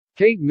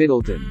Kate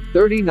Middleton,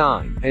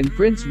 39, and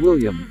Prince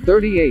William,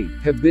 38,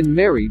 have been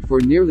married for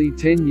nearly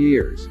 10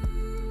 years.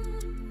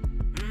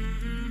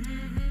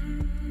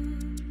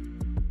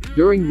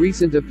 During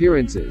recent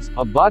appearances,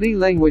 a body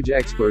language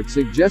expert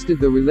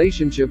suggested the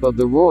relationship of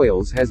the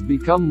royals has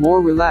become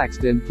more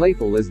relaxed and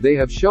playful as they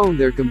have shown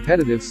their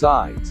competitive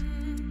sides.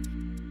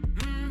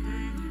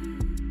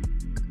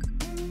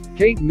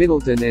 Kate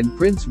Middleton and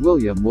Prince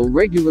William will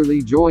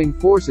regularly join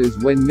forces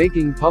when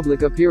making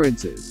public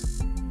appearances.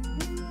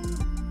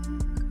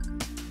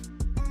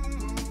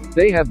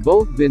 They have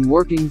both been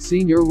working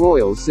senior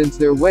royals since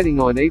their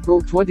wedding on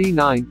April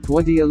 29,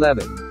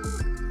 2011.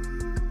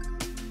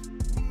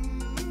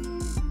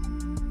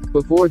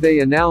 Before they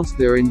announced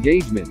their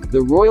engagement,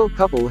 the royal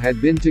couple had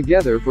been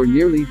together for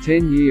nearly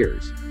 10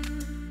 years.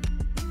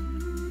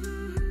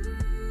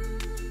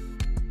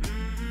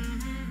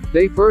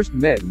 They first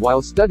met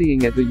while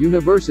studying at the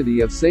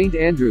University of St.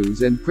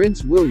 Andrews, and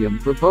Prince William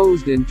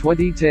proposed in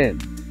 2010.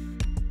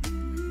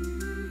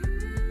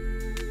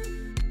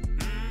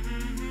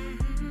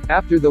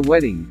 After the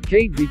wedding,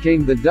 Kate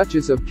became the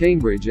Duchess of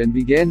Cambridge and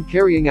began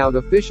carrying out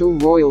official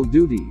royal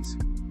duties.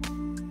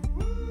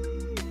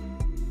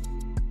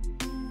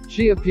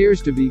 She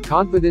appears to be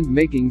confident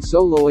making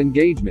solo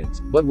engagements,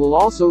 but will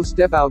also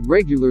step out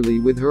regularly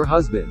with her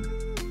husband.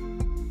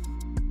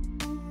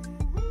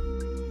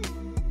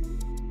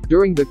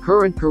 During the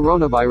current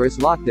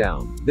coronavirus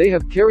lockdown, they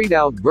have carried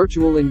out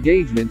virtual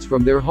engagements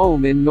from their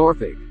home in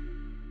Norfolk.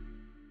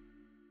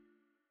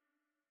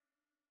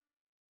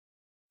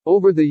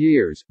 Over the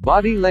years,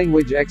 body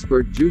language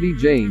expert Judy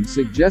James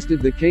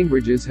suggested the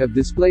Cambridges have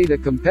displayed a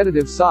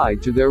competitive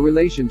side to their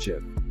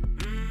relationship.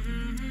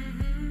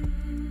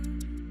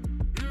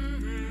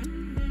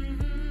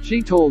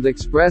 She told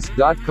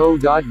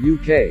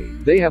Express.co.uk,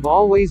 "They have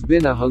always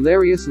been a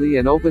hilariously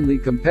and openly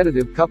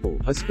competitive couple,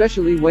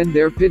 especially when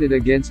they're pitted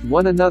against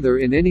one another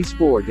in any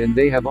sport, and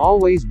they have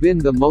always been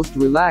the most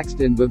relaxed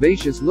and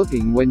vivacious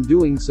looking when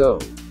doing so."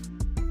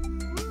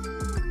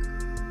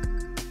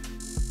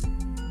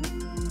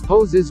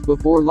 Poses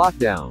before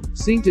lockdown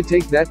seem to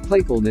take that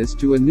playfulness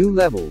to a new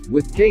level,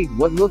 with Kate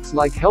what looks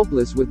like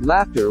helpless with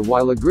laughter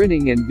while a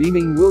grinning and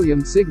beaming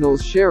William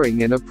signals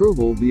sharing and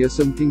approval via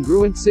some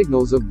congruent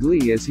signals of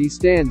glee as he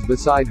stands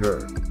beside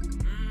her.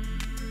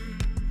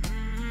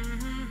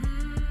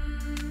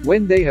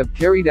 When they have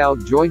carried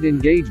out joint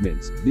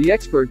engagements, the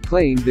expert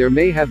claimed there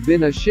may have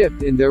been a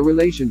shift in their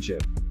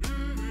relationship.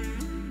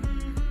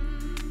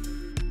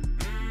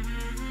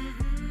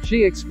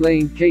 She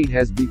explained Kate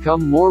has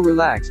become more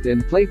relaxed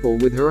and playful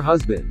with her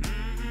husband.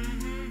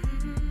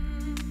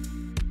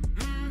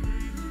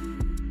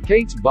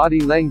 Kate's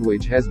body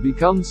language has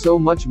become so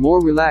much more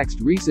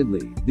relaxed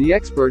recently, the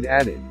expert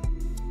added.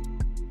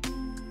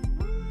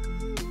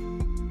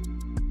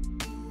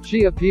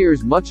 She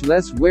appears much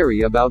less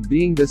wary about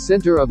being the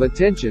center of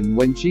attention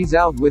when she's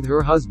out with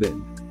her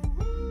husband.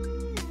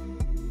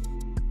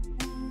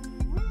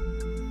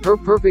 Her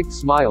perfect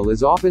smile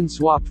is often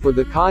swapped for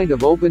the kind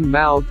of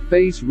open-mouthed,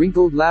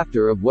 face-wrinkled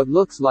laughter of what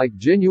looks like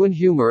genuine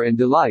humor and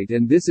delight,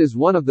 and this is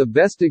one of the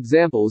best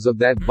examples of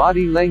that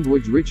body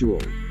language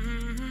ritual.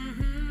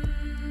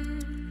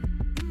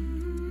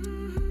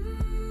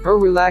 Her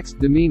relaxed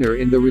demeanor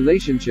in the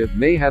relationship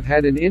may have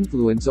had an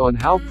influence on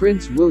how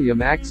Prince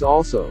William acts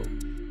also.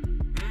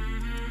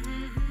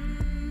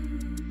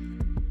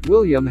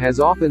 William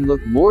has often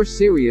looked more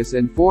serious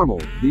and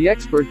formal, the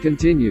expert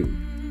continued.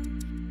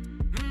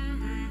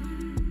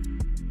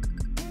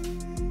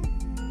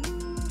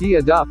 He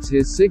adopts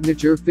his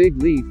signature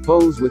fig leaf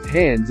pose with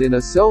hands in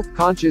a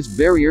self-conscious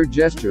barrier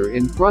gesture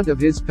in front of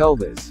his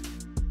pelvis.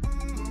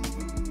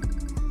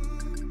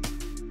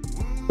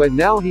 But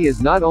now he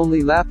is not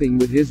only laughing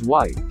with his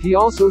wife, he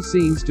also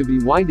seems to be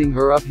winding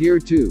her up here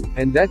too,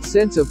 and that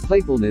sense of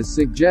playfulness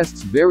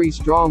suggests very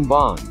strong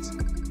bonds.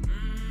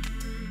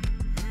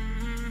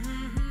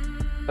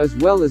 As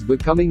well as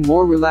becoming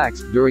more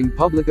relaxed during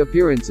public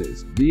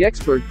appearances, the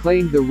expert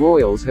claimed the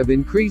royals have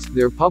increased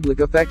their public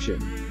affection.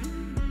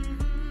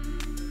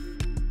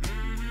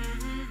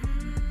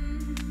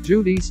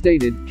 Judy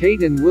stated,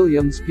 Kate and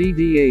William's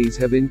PDAs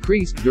have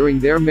increased during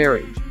their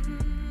marriage.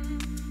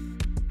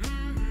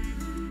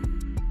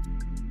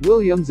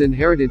 William's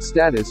inherited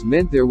status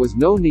meant there was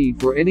no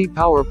need for any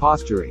power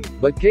posturing,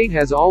 but Kate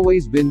has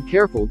always been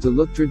careful to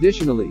look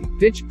traditionally,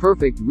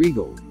 pitch-perfect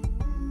regal.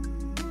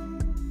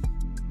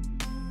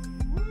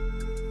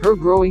 Her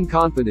growing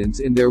confidence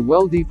in their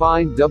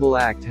well-defined double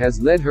act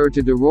has led her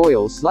to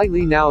deroyal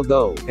slightly now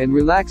though, and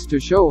relax to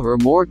show her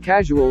more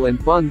casual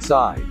and fun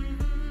side.